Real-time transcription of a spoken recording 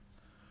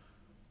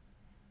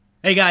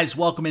Hey guys,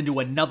 welcome into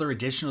another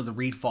edition of the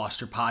Reed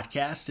Foster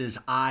podcast. As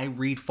I,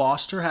 Reed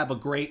Foster, have a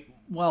great,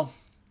 well,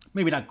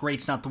 maybe not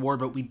great's not the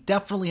word, but we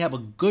definitely have a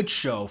good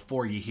show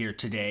for you here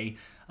today.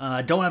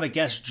 Don't have a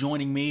guest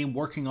joining me,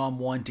 working on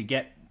one to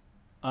get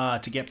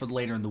for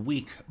later in the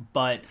week,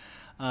 but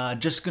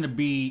just going to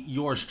be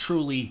yours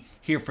truly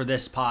here for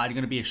this pod.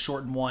 Going to be a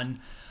shortened one.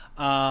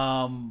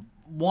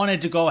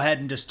 Wanted to go ahead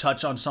and just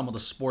touch on some of the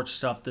sports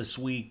stuff this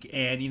week,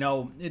 and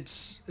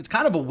it's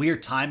kind of a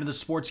weird time in the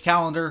sports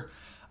calendar.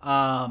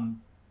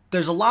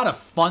 There's a lot of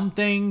fun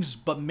things,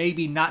 but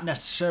maybe not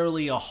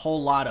necessarily a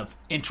whole lot of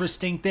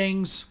interesting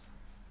things.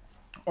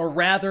 Or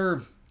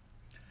rather,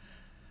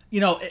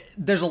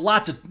 there's a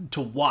lot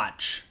to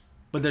watch,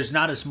 but there's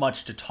not as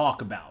much to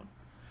talk about.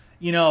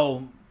 You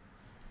end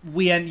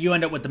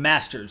up with the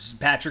Masters.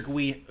 Patrick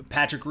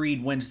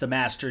Reed wins the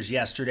Masters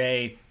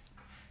yesterday.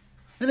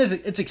 And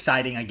it's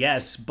exciting, I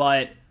guess,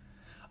 but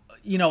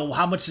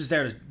how much is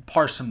there to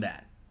parse from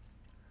that?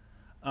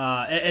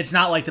 It's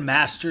not like the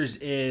Masters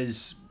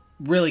is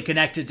really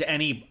connected to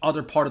any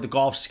other part of the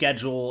golf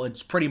schedule.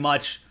 It's pretty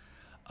much,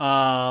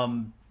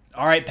 all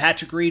right,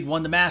 Patrick Reed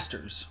won the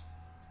Masters.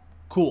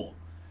 Cool.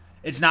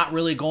 It's not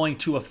really going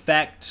to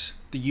affect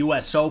the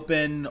U.S.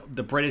 Open,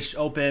 the British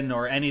Open,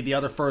 or any of the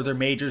other further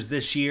majors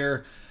this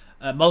year.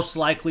 Most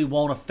likely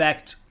won't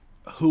affect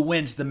who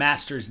wins the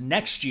Masters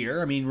next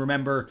year. I mean,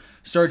 remember,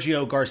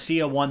 Sergio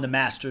Garcia won the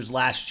Masters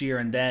last year,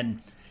 and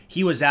then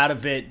he was out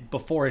of it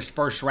before his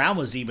first round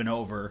was even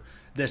over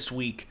this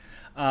week.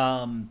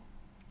 You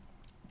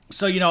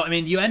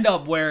end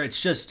up where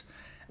it's just,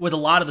 with a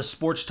lot of the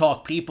sports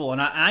talk people, and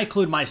I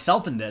include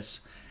myself in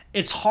this,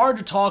 it's hard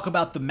to talk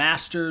about the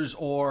Masters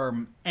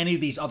or any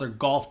of these other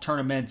golf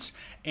tournaments,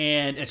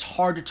 and it's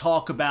hard to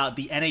talk about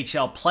the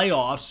NHL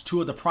playoffs, two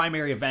of the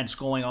primary events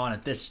going on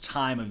at this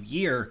time of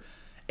year.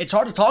 It's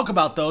hard to talk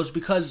about those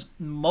because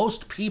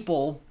most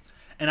people,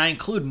 and I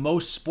include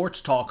most sports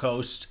talk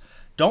hosts,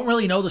 don't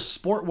really know the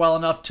sport well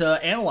enough to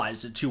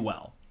analyze it too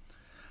well.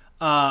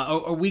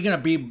 Are we going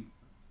to be...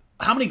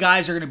 How many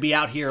guys are going to be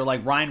out here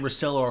like Ryan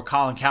Russillo or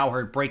Colin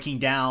Cowherd breaking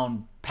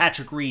down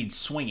Patrick Reed's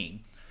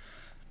swinging?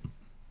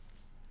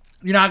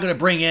 You're not going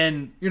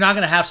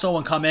to have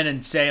someone come in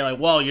and say like,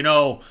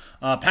 well,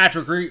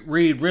 Patrick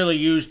Reed really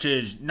used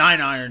his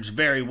 9-irons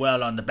very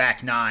well on the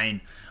back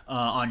nine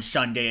on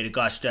Sunday at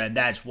Augusta, and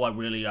that's what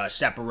really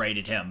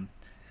separated him.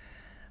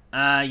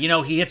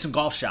 He hit some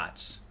golf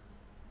shots.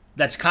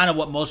 That's kind of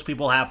what most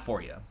people have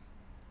for you.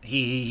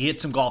 He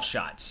hit some golf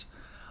shots.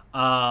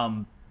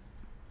 And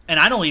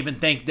I don't even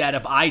think that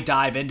if I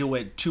dive into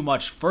it too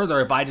much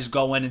further, if I just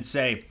go in and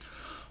say,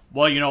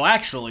 well,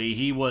 actually,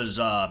 he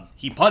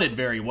putted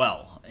very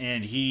well,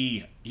 and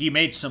he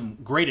made some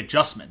great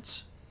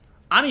adjustments.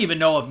 I don't even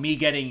know if me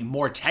getting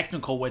more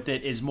technical with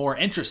it is more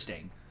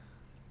interesting.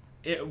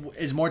 It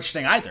is more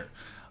interesting either.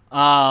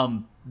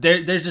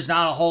 There's just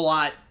not a whole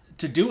lot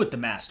to do with the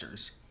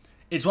Masters.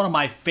 It's one of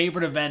my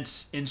favorite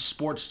events in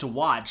sports to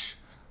watch,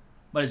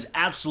 but it's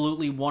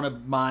absolutely one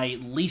of my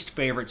least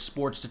favorite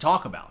sports to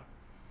talk about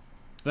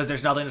because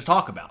there's nothing to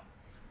talk about.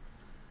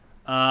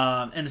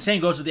 And the same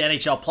goes with the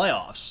NHL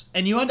playoffs.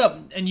 And you end up,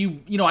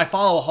 and I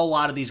follow a whole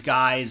lot of these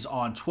guys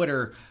on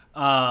Twitter,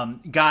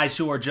 guys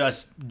who are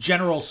just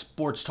general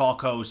sports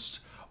talk hosts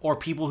or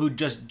people who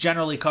just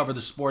generally cover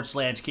the sports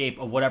landscape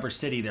of whatever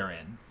city they're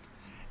in.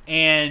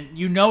 And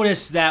you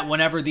notice that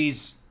whenever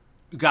these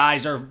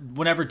guys the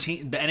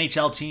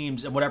NHL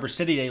teams in whatever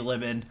city they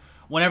live in,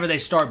 whenever they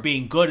start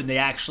being good and they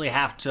actually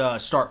have to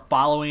start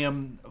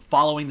following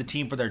the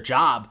team for their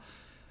job,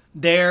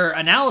 their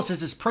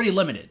analysis is pretty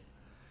limited.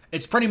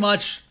 It's pretty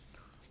much,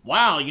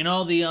 wow,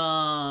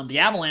 the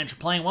Avalanche are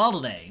playing well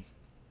today.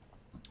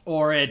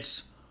 Or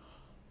it's,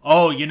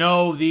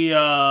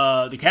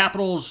 the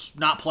Capitals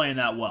not playing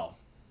that well.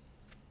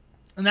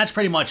 And that's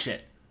pretty much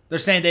it. They're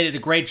saying they did a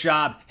great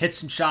job, hit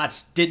some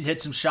shots, didn't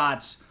hit some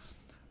shots.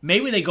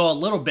 Maybe they go a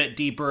little bit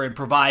deeper and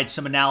provide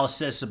some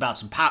analysis about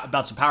some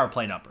power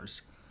play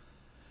numbers.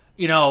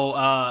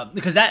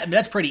 Because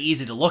that's pretty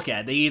easy to look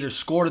at. They either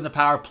scored in the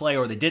power play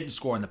or they didn't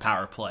score in the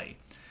power play.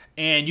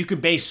 And you can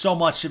base so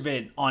much of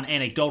it on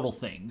anecdotal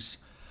things.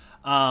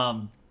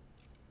 And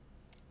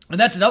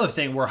that's another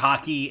thing where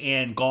hockey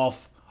and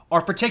golf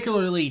are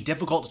particularly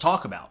difficult to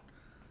talk about.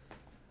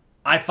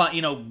 I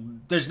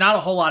find, there's not a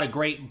whole lot of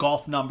great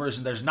golf numbers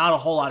and there's not a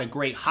whole lot of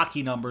great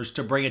hockey numbers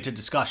to bring into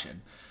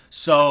discussion.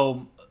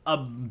 So a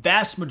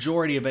vast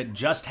majority of it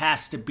just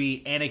has to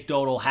be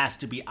anecdotal, has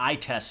to be eye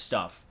test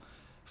stuff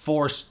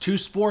for two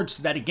sports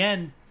that,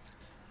 again,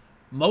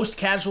 most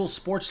casual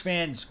sports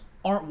fans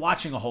aren't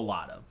watching a whole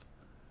lot of.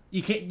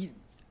 You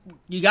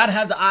got to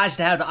have the eyes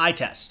to have the eye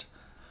test.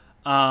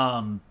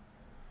 And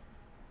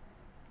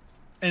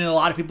a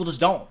lot of people just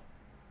don't.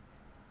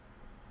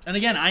 And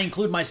again, I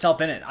include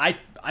myself in it.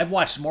 I've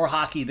watched more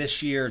hockey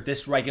this year,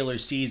 this regular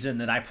season,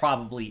 than I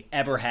probably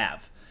ever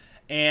have.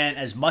 And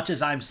as much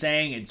as I'm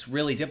saying it's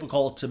really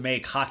difficult to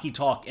make hockey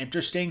talk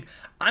interesting,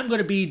 I'm going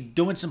to be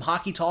doing some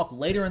hockey talk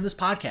later in this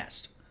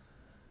podcast.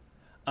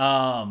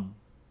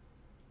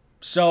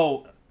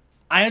 So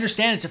I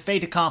understand it's a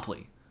fait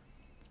accompli.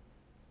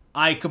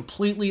 I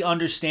completely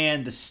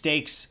understand the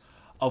stakes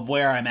of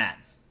where I'm at.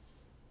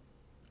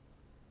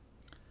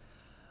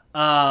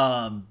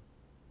 Um,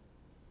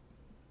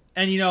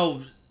 and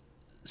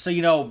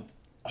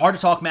hard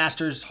to talk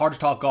Masters, hard to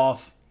talk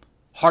golf,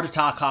 hard to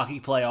talk hockey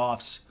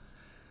playoffs,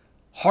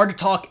 hard to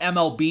talk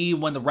MLB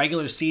when the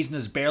regular season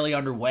is barely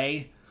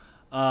underway.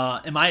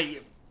 Am I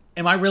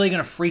really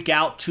going to freak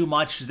out too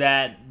much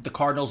that the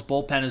Cardinals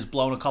bullpen has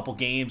blown a couple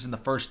games in the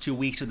first 2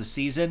 weeks of the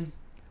season?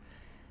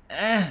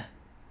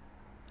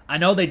 I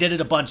know they did it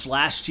a bunch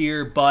last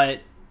year, but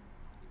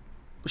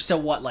we're still,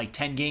 like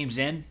 10 games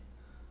in?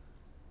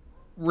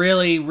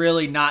 Really,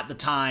 really not the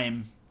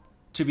time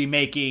to be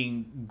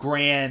making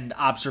grand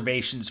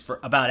observations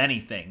about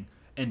anything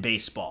in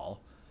baseball.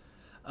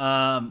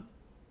 And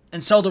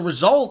so the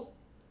result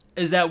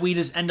is that we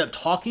just end up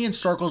talking in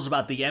circles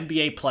about the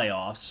NBA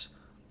playoffs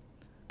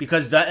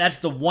because that's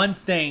the one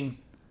thing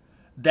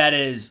that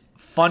is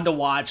fun to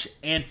watch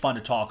and fun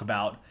to talk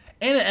about.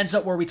 And it ends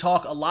up where we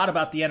talk a lot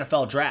about the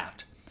NFL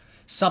draft.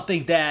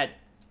 Something that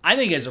I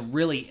think is a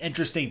really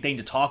interesting thing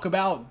to talk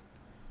about,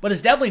 but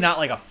it's definitely not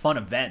like a fun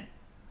event.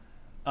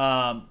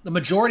 The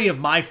majority of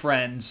my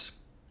friends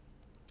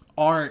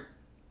aren't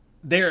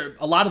there.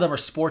 A lot of them are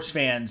sports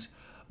fans,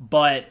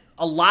 but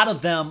a lot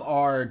of them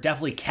are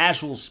definitely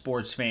casual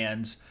sports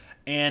fans,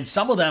 and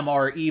some of them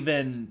are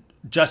even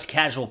just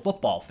casual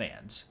football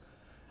fans.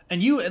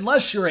 And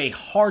unless you're a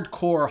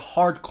hardcore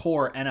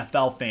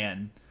NFL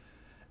fan,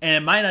 and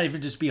it might not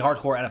even just be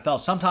hardcore NFL,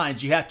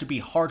 sometimes you have to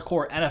be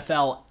hardcore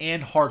NFL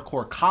and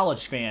hardcore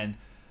college fan.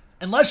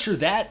 Unless you're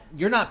that,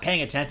 you're not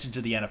paying attention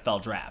to the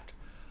NFL draft.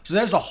 So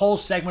there's a whole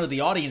segment of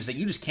the audience that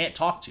you just can't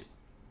talk to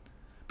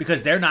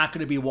because they're not going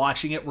to be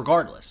watching it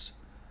regardless.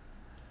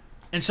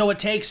 And so it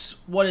takes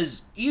what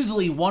is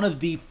easily one of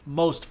the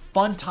most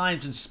fun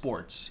times in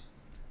sports.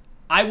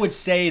 I would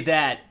say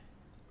that,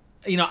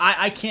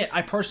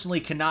 I personally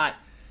cannot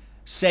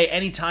say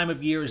any time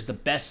of year is the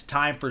best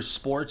time for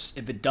sports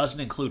if it doesn't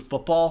include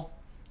football.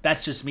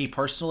 That's just me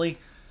personally.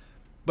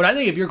 But I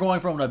think if you're going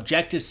from an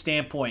objective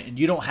standpoint and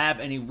you don't have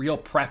any real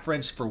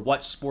preference for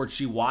what sports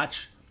you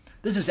watch,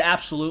 this is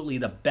absolutely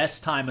the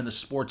best time in the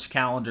sports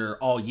calendar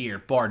all year,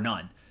 bar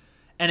none.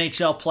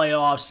 NHL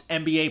playoffs,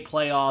 NBA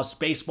playoffs,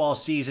 baseball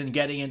season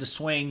getting into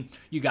swing.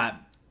 You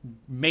got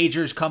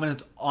majors coming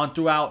on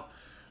throughout.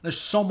 There's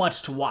so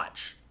much to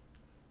watch.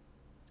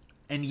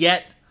 And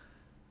yet,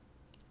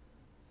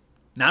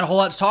 not a whole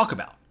lot to talk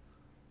about.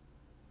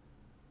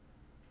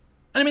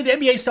 I mean, the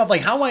NBA stuff,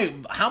 like how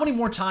many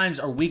more times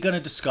are we going to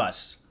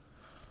discuss?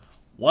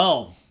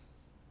 Well,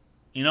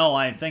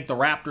 I think the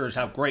Raptors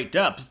have great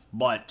depth,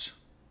 but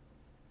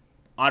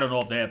I don't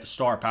know if they have the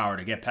star power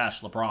to get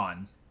past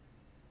LeBron.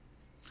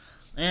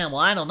 Yeah, well,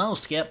 I don't know,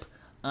 Skip.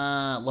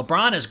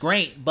 LeBron is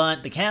great,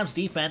 but the Cavs'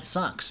 defense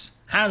sucks.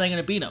 How are they going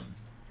to beat him?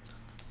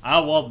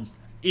 Well,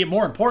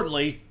 more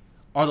importantly,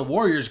 are the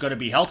Warriors going to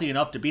be healthy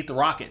enough to beat the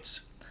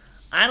Rockets?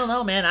 I don't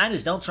know, man. I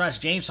just don't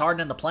trust James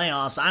Harden in the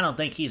playoffs. I don't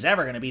think he's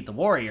ever going to beat the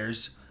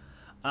Warriors.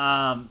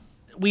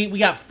 We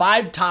got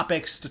 5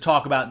 topics to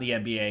talk about in the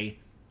NBA,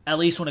 at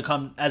least when it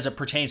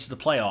pertains to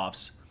the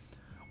playoffs.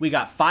 We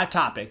got 5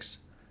 topics,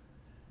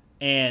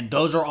 and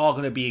those are all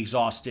going to be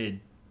exhausted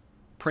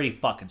pretty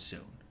fucking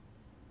soon.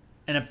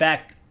 And in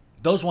fact,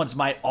 those ones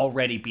might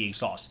already be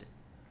exhausted.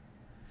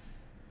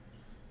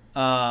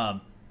 And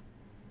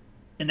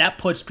that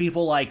puts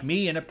people like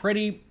me in a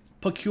pretty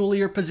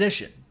peculiar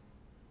position.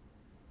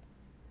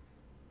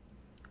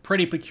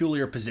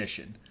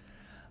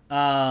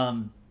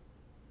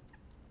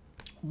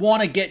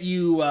 Want to get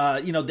you,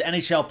 the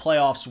NHL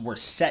playoffs were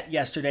set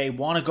yesterday.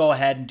 Want to go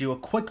ahead and do a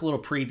quick little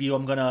preview.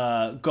 I'm going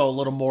to go a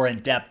little more in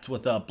depth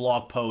with a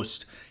blog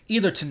post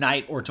either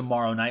tonight or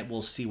tomorrow night.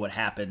 We'll see what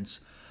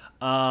happens.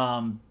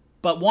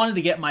 But wanted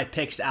to get my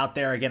picks out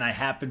there. Again, I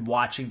have been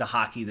watching the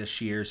hockey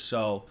this year,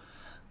 so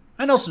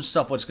I know some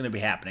stuff what's going to be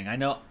happening. I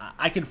know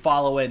I can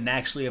follow it and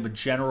actually have a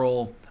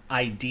general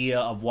idea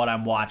of what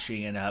I'm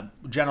watching and a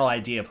general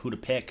idea of who to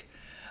pick.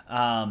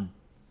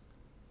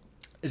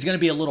 It's going to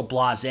be a little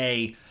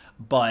blasé,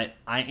 but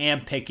I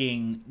am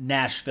picking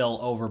Nashville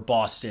over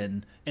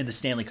Boston in the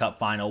Stanley Cup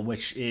Final,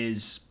 which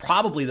is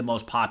probably the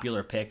most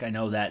popular pick. I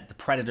know that the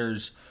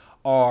Predators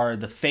are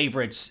the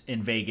favorites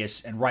in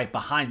Vegas, and right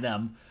behind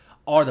them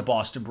are the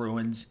Boston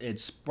Bruins.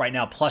 It's right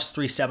now plus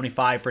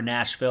 375 for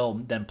Nashville,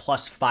 then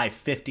plus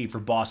 550 for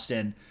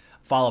Boston,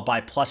 followed by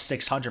plus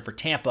 600 for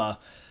Tampa.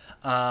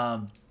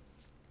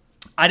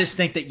 I just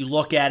think that you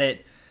look at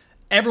it,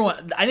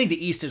 I think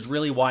the East is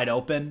really wide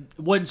open.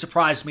 It wouldn't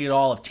surprise me at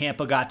all if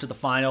Tampa got to the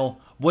final.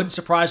 Wouldn't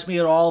surprise me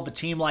at all if a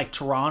team like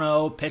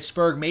Toronto,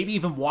 Pittsburgh, maybe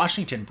even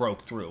Washington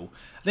broke through.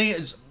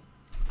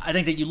 I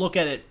think that you look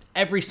at it,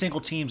 every single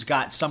team's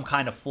got some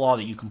kind of flaw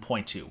that you can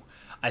point to.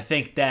 I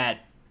think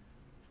that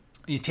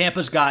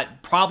Tampa's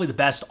got probably the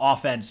best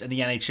offense in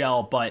the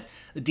NHL, but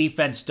the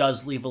defense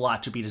does leave a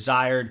lot to be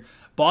desired.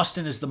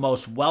 Boston is the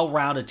most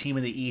well-rounded team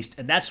in the East,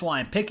 and that's why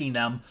I'm picking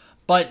them.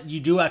 But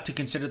you do have to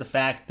consider the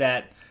fact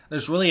that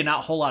there's really not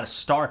a whole lot of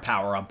star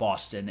power on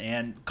Boston.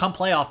 And come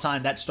playoff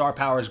time, that star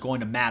power is going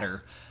to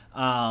matter.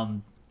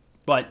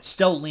 but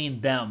still lean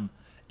them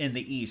in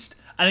the East.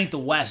 I think the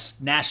West,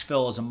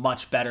 Nashville is a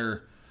much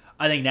better.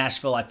 I think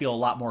Nashville, I feel a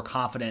lot more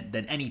confident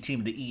than any team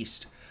in the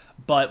East.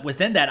 But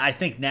within that, I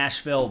think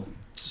Nashville's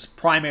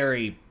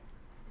primary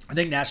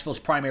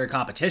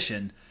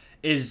competition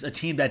is a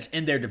team that's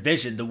in their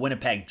division, the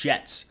Winnipeg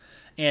Jets.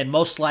 And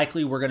most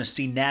likely we're going to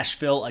see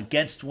Nashville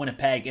against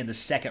Winnipeg in the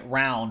second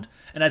round.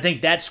 And I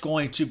think that's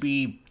going to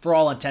be, for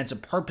all intents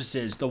and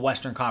purposes, the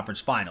Western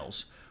Conference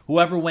Finals.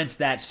 Whoever wins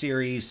that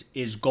series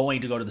is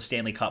going to go to the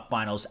Stanley Cup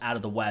Finals out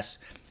of the West,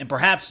 and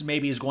perhaps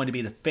maybe is going to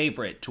be the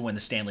favorite to win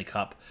the Stanley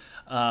Cup.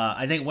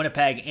 I think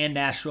Winnipeg and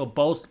Nashville,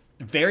 both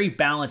very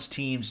balanced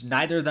teams.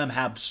 Neither of them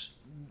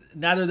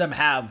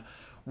have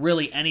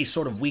really any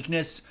sort of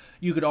weakness.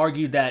 You could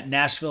argue that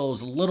Nashville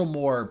is a little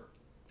more,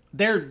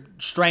 their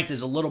strength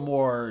is a little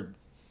more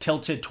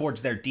tilted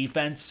towards their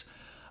defense.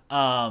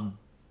 But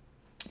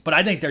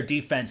I think their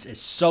defense is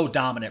so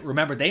dominant.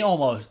 Remember,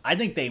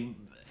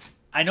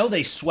 I know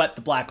they swept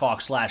the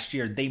Blackhawks last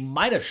year. They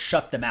might have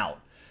shut them out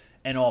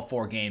in all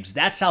 4 games.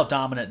 That's how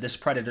dominant this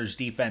Predators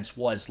defense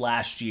was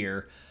last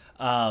year.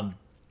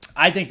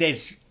 I think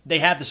they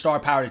have the star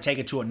power to take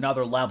it to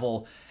another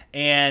level.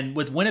 And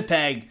with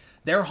Winnipeg,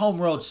 their home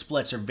road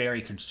splits are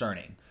very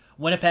concerning.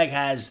 Winnipeg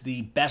has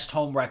the best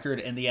home record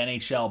in the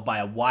NHL by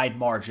a wide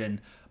margin,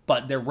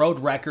 but their road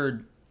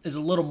record is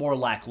a little more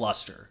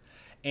lackluster.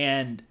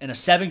 And in a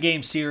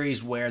 7-game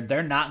series where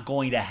they're not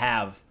going to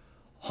have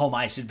home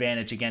ice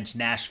advantage against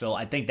Nashville,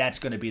 I think that's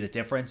going to be the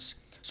difference.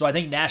 So I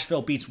think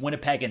Nashville beats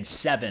Winnipeg in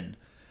 7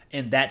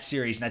 in that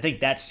series, and I think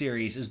that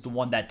series is the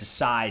one that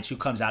decides who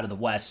comes out of the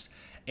West.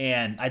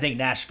 And I think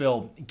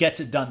Nashville gets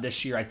it done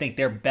this year. I think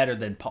they're better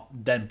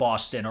than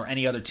Boston or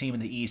any other team in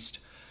the East.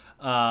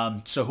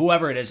 So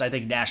whoever it is, I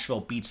think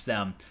Nashville beats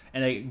them,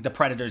 and the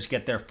Predators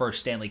get their first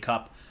Stanley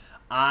Cup.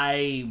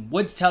 I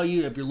would tell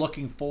you, if you're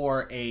looking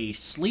for a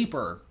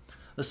sleeper,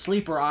 the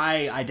sleeper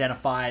I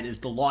identified is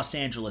the Los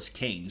Angeles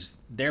Kings.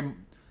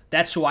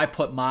 That's who I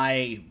put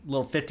my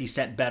little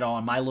 50-cent bet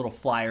on, my little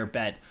flyer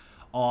bet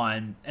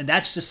on. And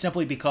that's just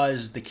simply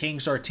because the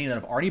Kings are a team that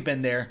have already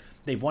been there.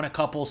 They've won a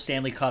couple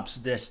Stanley Cups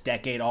this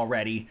decade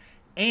already.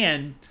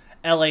 And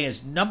LA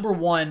is number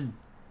 1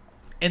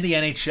 in the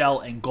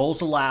NHL in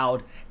goals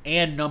allowed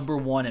and number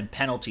 1 in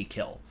penalty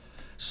kill.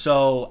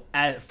 So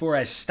for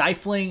as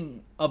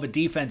stifling of a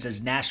defense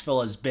as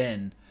Nashville has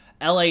been,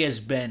 LA has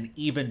been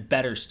even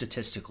better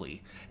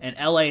statistically. And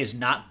LA is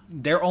not,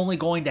 they're only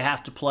going to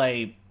have to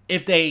play,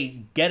 if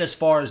they get as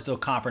far as the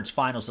conference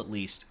finals at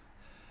least,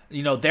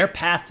 their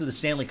path to the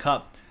Stanley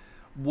Cup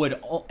would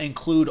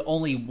include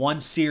only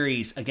one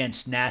series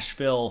against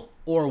Nashville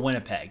or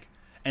Winnipeg.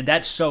 And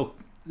that's so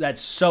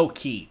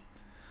key.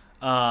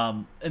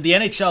 In the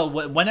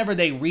NHL, whenever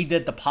they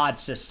redid the pod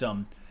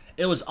system,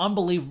 it was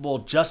unbelievable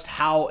just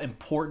how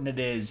important it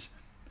is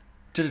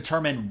to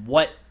determine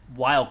what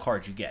wild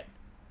card you get.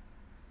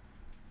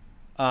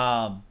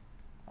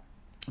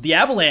 The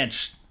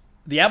Avalanche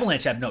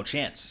have no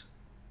chance.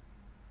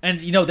 And,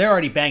 they're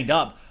already banged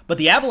up. But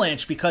the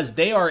Avalanche, because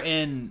they got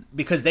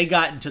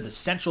into the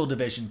Central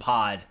Division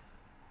pod,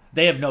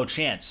 they have no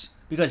chance.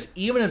 Because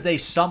even if they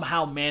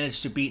somehow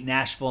manage to beat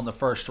Nashville in the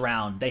first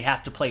round, they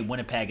have to play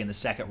Winnipeg in the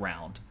second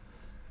round.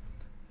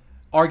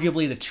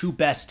 Arguably the 2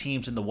 best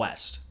teams in the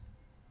West.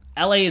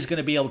 LA is going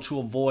to be able to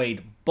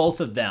avoid both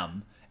of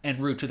them en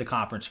route to the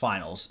conference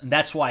finals. And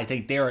that's why I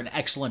think they're an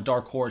excellent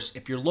dark horse.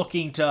 If you're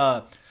looking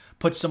to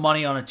put some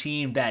money on a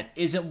team that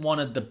isn't one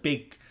of the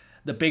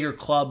bigger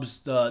clubs,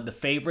 the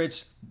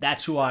favorites,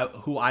 that's who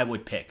I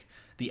would pick,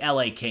 the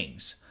LA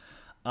Kings.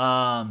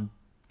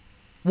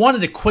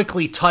 Wanted to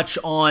quickly touch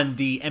on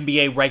the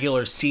NBA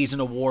regular season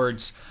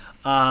awards.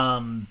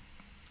 I'm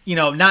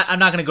not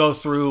going to go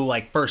through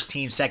like first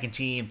team, second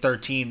team,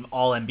 third team,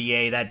 all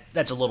NBA.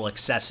 That's a little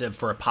excessive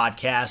for a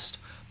podcast.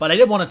 But I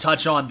did want to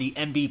touch on the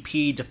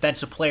MVP,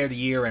 Defensive Player of the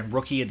Year, and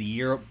Rookie of the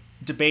Year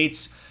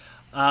debates.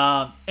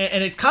 And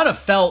it kind of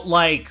felt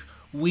like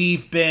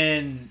we've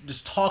been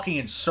just talking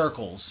in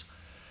circles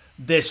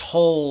this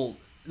whole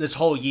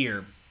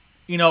year.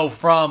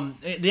 From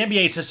the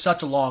NBA is just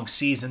such a long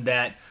season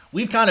that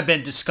we've kind of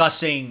been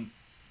discussing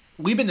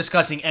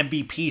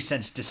MVP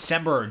since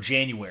December or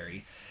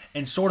January,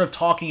 and sort of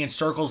talking in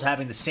circles,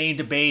 having the same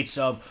debates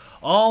of,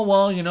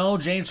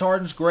 James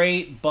Harden's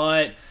great,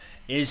 but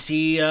is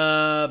he?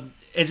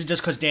 Is it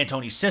just because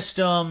D'Antoni's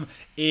system?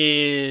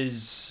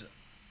 Is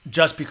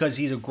just because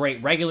he's a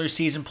great regular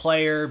season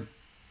player?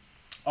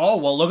 Oh,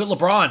 well, look at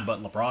LeBron,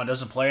 but LeBron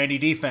doesn't play any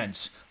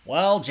defense.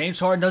 Well, James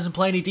Harden doesn't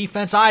play any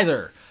defense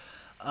either.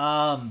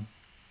 We're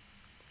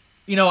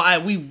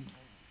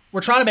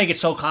trying to make it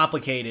so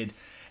complicated,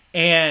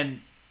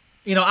 and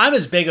I'm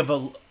as big of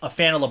a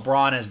fan of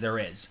LeBron as there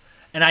is,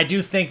 and I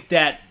do think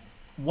that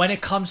when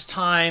it comes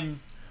time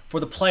for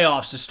the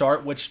playoffs to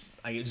start, which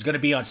is going to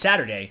be on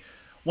Saturday,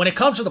 when it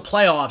comes to the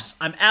playoffs,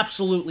 I'm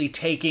absolutely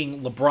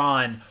taking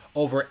LeBron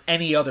over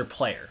any other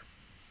player.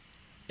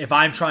 If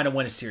I'm trying to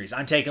win a series,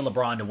 I'm taking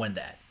LeBron to win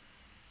that.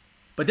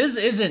 But this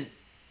isn't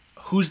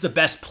who's the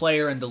best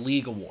player in the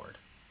league award.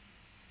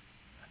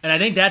 And I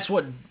think that's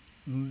what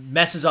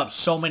messes up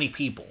so many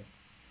people.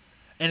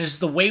 And it's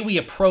the way we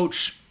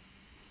approach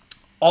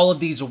all of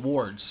these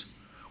awards.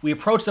 We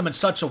approach them in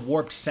such a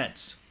warped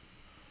sense.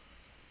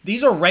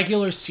 These are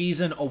regular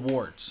season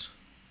awards.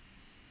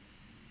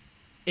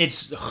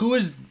 It's who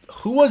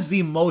was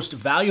the most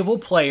valuable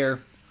player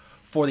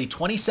for the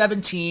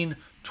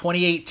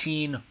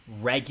 2017-2018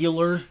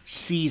 regular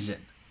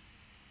season.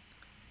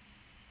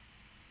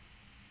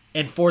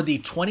 And for the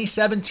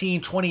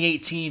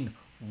 2017-2018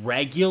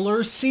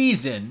 regular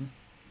season,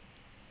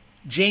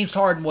 James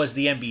Harden was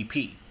the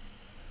MVP.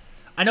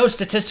 I know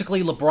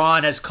statistically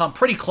LeBron has come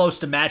pretty close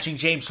to matching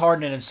James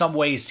Harden, and in some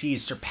ways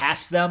he's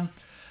surpassed them.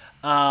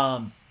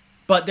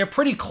 But they're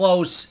pretty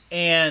close,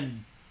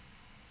 and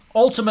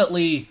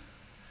ultimately,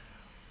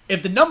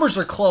 if the numbers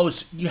are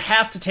close, you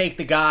have to take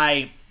the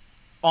guy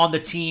on the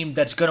team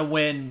that's going to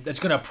win, that's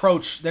going to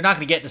approach, they're not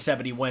going to get to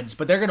 70 wins,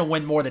 but they're going to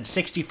win more than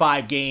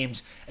 65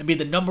 games and be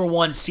the number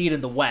one seed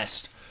in the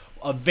West,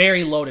 a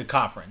very loaded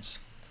conference.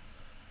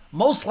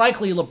 Most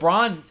likely,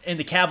 LeBron and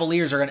the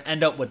Cavaliers are going to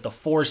end up with the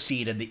 4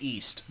 seed in the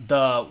East,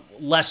 the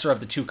lesser of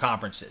the two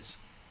conferences.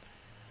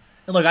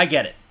 And look, I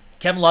get it.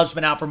 Kevin Love's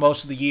been out for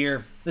most of the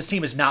year. This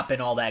team has not been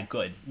all that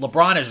good.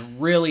 LeBron has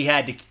really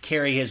had to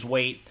carry his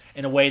weight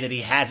in a way that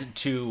he hasn't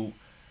to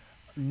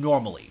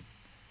normally.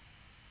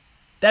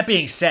 That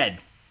being said,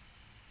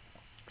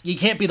 you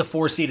can't be the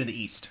 4 seed in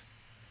the East.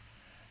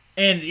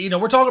 And,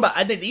 we're talking about,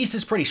 I think the East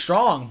is pretty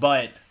strong,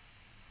 but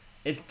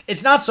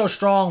it's not so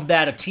strong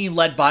that a team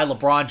led by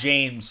LeBron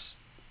James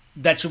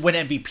that should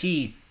win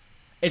MVP,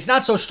 it's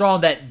not so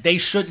strong that they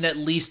shouldn't at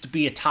least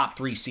be a top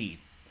 3 seed.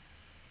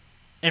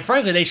 And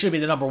frankly, they should be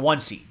the number 1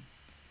 seed.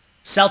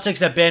 Celtics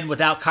have been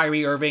without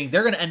Kyrie Irving.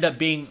 They're going to end up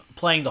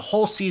playing the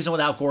whole season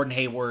without Gordon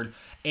Hayward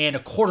and a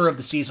quarter of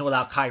the season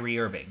without Kyrie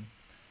Irving.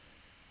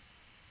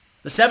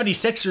 The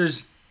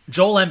 76ers,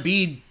 Joel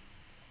Embiid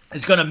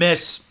is going to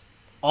miss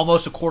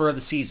almost a quarter of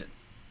the season.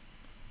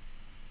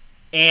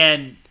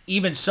 And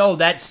even so,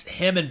 that's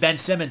him and Ben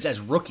Simmons as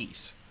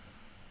rookies.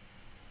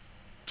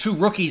 2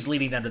 rookies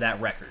leading them to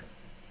that record.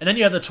 And then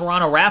you have the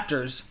Toronto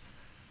Raptors,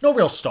 no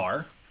real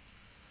star.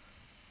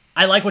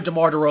 I like what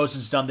DeMar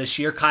DeRozan's done this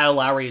year. Kyle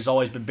Lowry has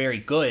always been very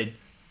good.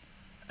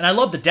 And I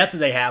love the depth that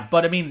they have,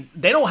 but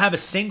they don't have a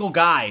single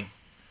guy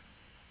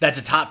that's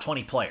a top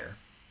 20 player.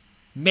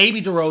 Maybe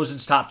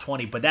DeRozan's top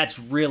 20, but that's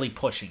really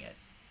pushing it.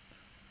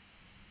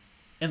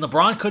 And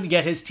LeBron couldn't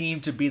get his team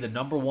to be the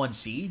number 1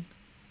 seed.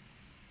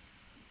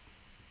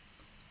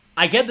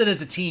 I get that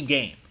it's a team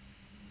game.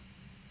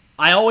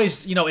 I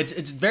always,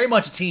 it's very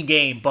much a team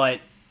game,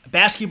 but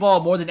basketball,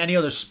 more than any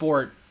other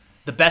sport,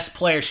 the best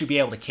player should be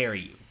able to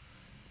carry you.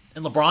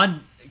 And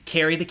LeBron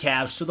carried the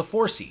Cavs to the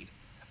 4 seed.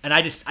 And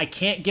I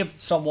can't give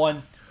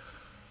someone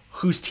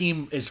whose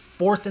team is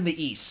 4th in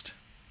the East,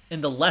 in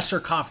the lesser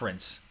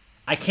conference,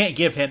 I can't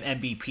give him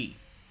MVP.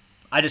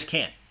 I just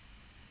can't.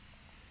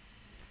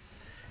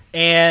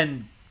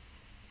 And,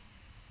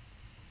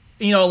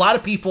 a lot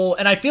of people,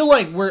 and I feel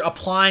like we're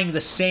applying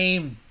the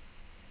same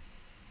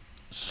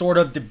sort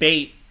of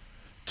debate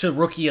to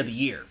Rookie of the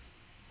Year,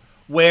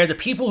 where the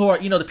people who are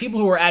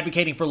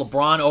advocating for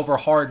LeBron over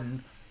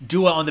Harden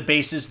do it on the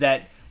basis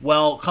that,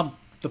 well, come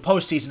the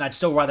postseason, I'd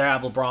still rather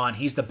have LeBron.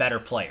 He's the better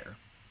player.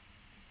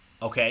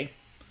 Okay?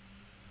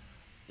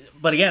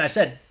 But again, I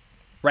said,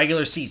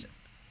 regular season.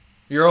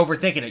 You're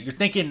overthinking it. You're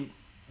thinking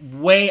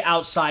way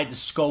outside the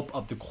scope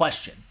of the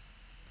question.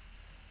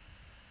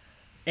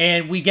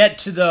 And we get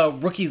to the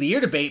Rookie of the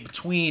Year debate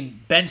between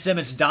Ben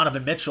Simmons and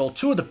Donovan Mitchell,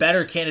 2 of the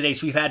better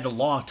candidates we've had in a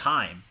long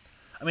time.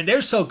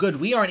 They're so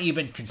good, we aren't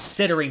even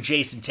considering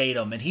Jason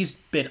Tatum, and he's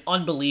been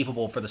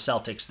unbelievable for the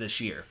Celtics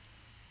this year.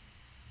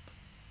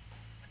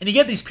 And you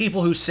get these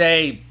people who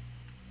say,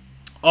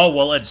 oh,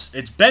 well, it's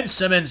Ben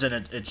Simmons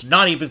and it's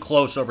not even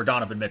close over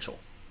Donovan Mitchell.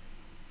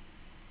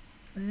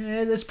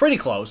 It's pretty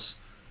close.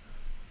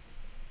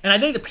 And I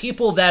think the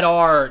people that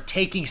are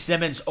taking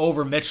Simmons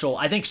over Mitchell,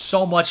 I think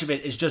so much of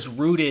it is just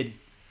rooted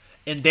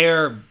in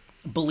their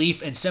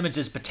belief in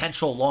Simmons'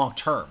 potential long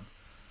term.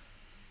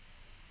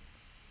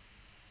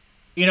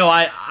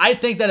 I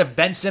think that if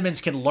Ben Simmons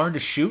can learn to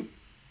shoot,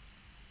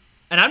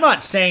 and I'm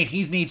not saying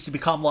he needs to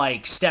become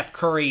like Steph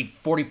Curry,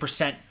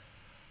 40+%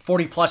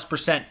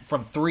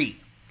 from 3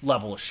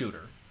 level of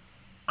shooter.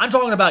 I'm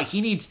talking about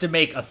he needs to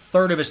make a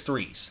third of his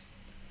threes.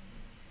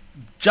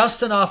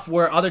 Just enough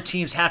where other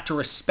teams have to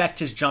respect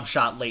his jump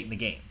shot late in the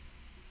game.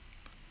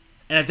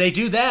 And if they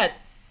do that,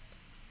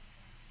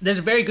 there's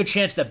a very good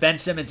chance that Ben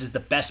Simmons is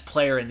the best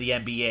player in the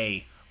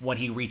NBA when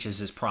he reaches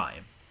his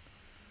prime.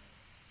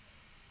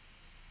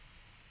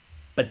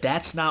 But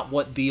that's not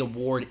what the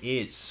award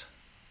is.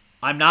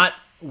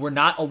 We're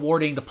not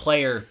awarding the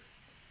player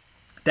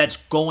that's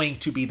going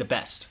to be the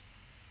best.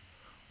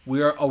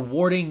 We're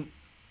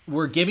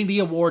giving the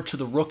award to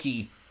the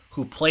rookie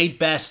who played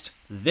best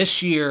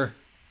this year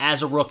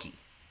as a rookie.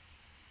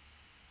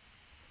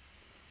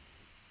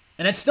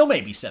 And it still may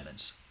be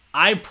Simmons.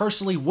 I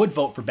personally would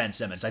vote for Ben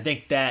Simmons. I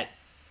think that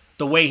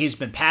the way he's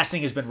been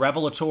passing has been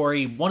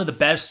revelatory. One of the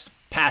best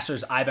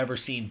passers I've ever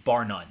seen,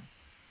 bar none.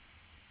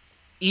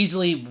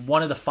 easily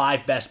one of the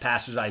 5 best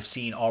passers I've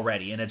seen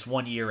already, and it's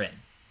 1 year in.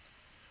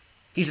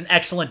 He's an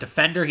excellent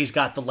defender. He's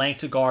got the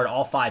length to guard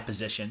all 5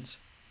 positions.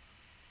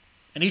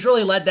 And he's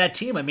really led that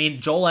team. I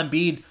mean, Joel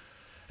Embiid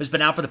has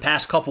been out for the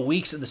past couple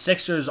weeks, and the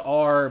Sixers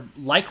are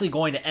likely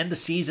going to end the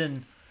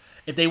season.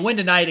 If they win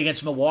tonight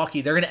against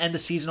Milwaukee, they're going to end the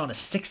season on a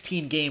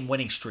 16-game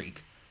winning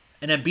streak.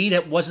 And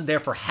Embiid wasn't there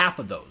for half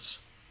of those.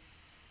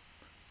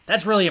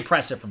 That's really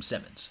impressive from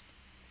Simmons.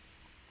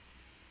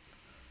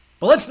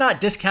 But let's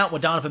not discount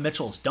what Donovan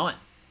Mitchell has done.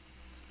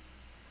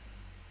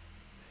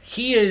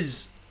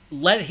 He's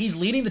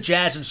leading the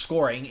Jazz in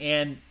scoring,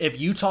 and if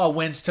Utah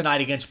wins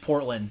tonight against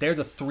Portland, they're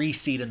the 3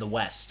 seed in the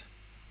West.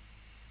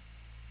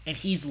 And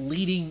he's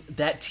leading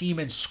that team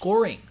in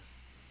scoring.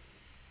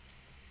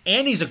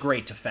 And he's a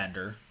great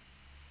defender.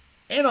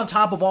 And on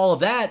top of all of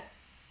that,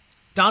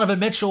 Donovan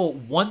Mitchell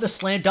won the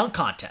slam dunk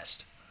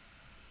contest.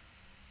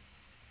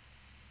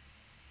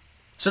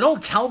 So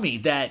don't tell me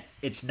that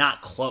it's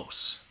not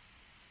close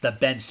that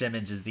Ben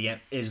Simmons is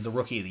the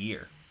Rookie of the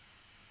Year.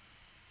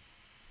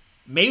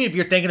 Maybe if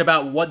you're thinking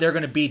about what they're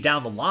going to be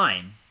down the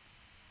line,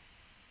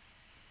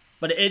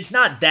 but it's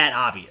not that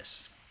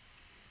obvious.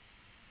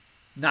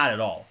 Not at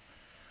all.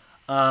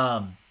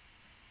 And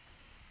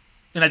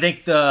I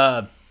think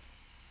I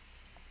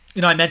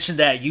mentioned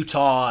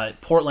that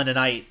Portland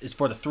tonight is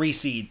for the 3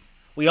 seed.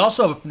 We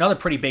also have another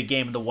pretty big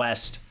game in the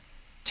West.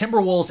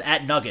 Timberwolves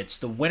at Nuggets.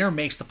 The winner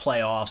makes the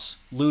playoffs.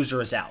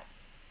 Loser is out.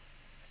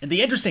 And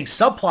the interesting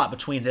subplot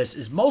between this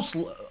is most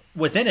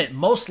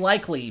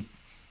likely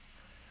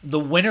the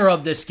winner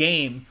of this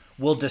game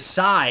will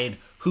decide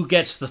who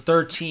gets the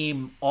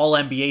 3rd-team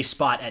All-NBA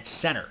spot at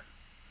center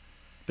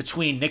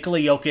between Nikola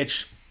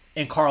Jokic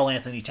and Karl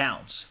Anthony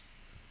Towns.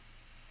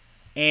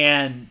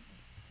 And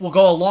we'll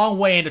go a long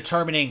way in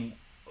determining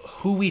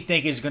who we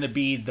think is going to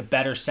be the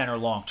better center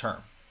long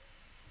term.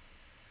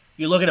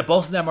 You look at it,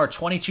 both of them are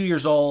 22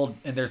 years old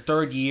in their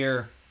 3rd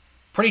year,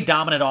 pretty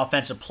dominant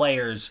offensive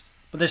players,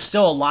 but there's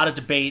still a lot of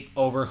debate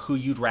over who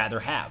you'd rather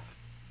have.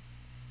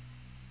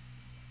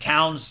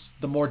 Towns,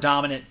 the more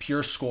dominant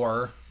pure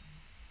scorer.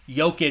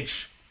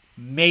 Jokic,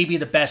 maybe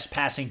the best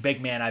passing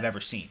big man I've ever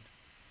seen.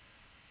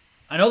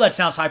 I know that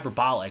sounds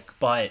hyperbolic,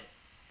 but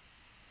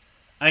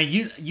I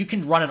mean, you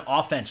can run an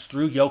offense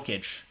through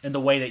Jokic in the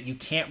way that you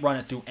can't run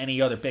it through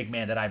any other big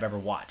man that I've ever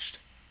watched.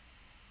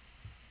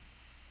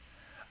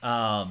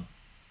 But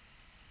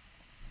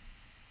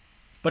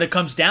it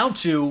comes down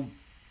to,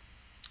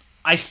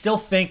 I still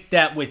think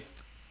that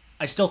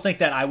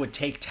I would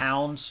take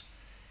Towns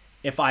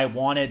if I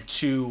wanted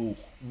to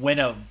win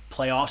a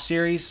playoff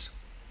series.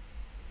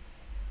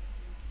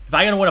 If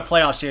I'm going to win a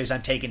playoff series,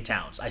 I'm taking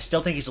Towns. I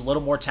still think he's a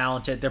little more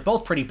talented. They're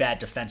both pretty bad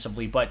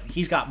defensively, but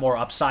he's got more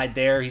upside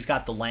there. He's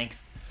got the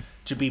length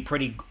to be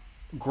pretty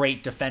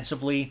great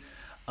defensively,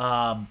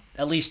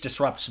 at least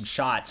disrupt some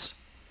shots.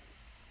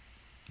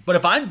 But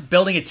if I'm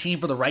building a team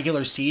for the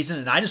regular season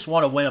and I just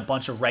want to win a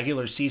bunch of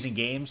regular season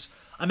games,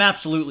 I'm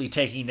absolutely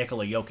taking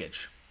Nikola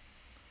Jokic.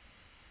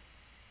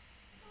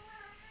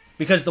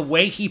 Because the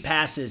way he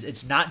passes,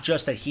 it's not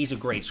just that he's a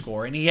great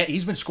scorer, and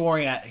he's been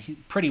scoring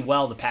pretty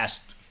well the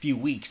past few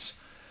weeks,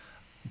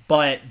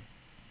 but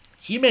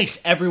he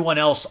makes everyone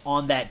else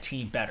on that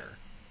team better.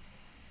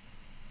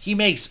 He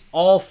makes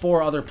all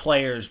 4 other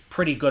players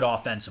pretty good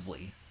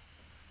offensively.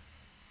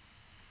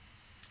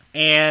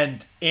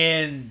 And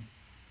in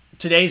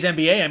today's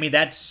NBA, I mean,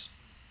 that's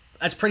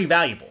pretty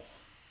valuable.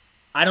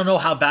 I don't know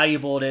how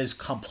valuable it is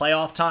come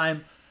playoff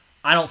time.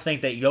 I don't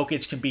think that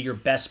Jokic can be your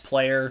best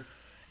player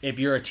if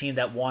you're a team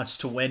that wants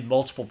to win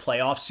multiple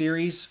playoff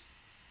series.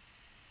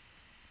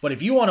 But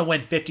if you want to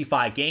win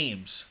 55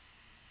 games,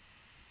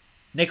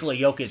 Nikola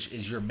Jokic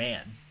is your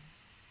man.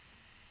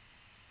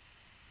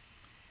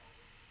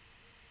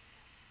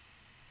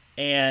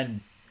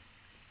 And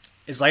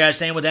it's like I was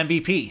saying with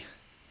MVP.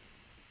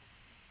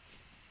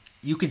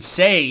 You could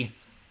say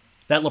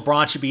that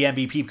LeBron should be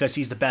MVP because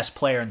he's the best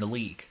player in the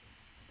league.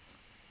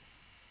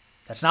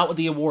 That's not what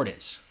the award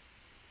is.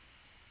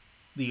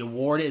 The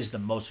award is the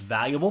most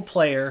valuable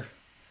player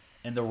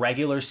in the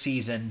regular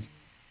season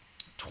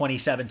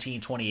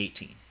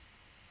 2017-2018.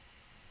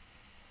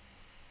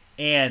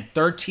 And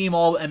 3rd-team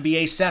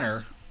All-NBA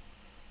center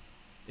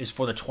is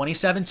for the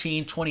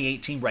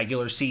 2017-2018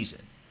 regular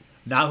season.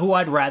 Not who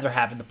I'd rather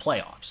have in the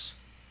playoffs.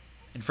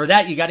 And for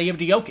that, you got to give it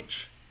to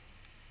Jokic.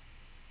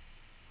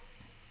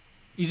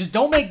 You just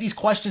don't make these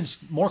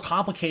questions more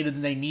complicated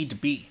than they need to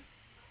be.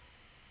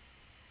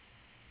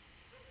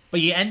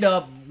 But you end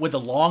up with a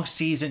long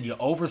season, you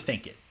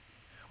overthink it.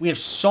 We have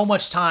so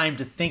much time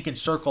to think in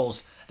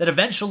circles that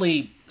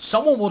eventually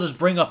someone will just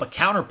bring up a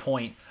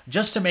counterpoint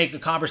just to make a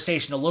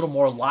conversation a little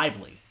more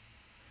lively.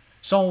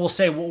 Someone will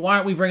say, well, why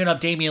aren't we bringing up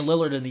Damian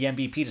Lillard in the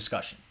MVP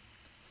discussion?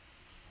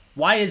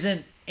 Why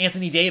isn't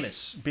Anthony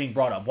Davis being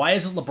brought up? Why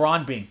isn't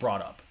LeBron being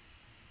brought up?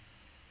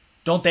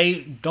 Don't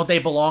they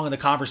belong in the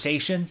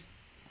conversation?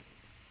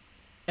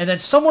 And then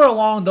somewhere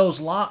along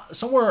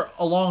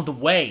the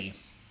way,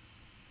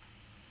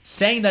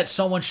 saying that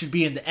someone should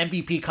be in the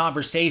MVP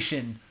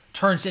conversation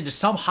turns into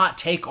some hot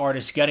take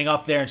artist getting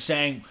up there and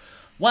saying,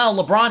 well,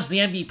 LeBron's the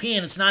MVP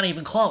and it's not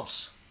even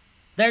close.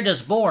 They're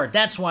just bored.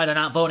 That's why they're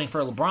not voting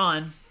for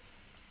LeBron.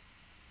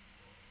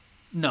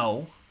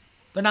 No.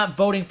 They're not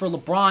voting for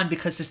LeBron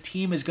because his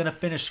team is going to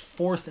finish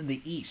 4th in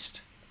the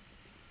East.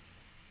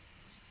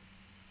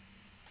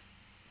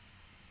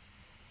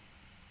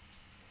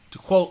 To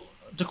quote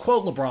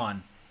LeBron,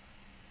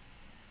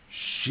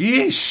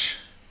 sheesh.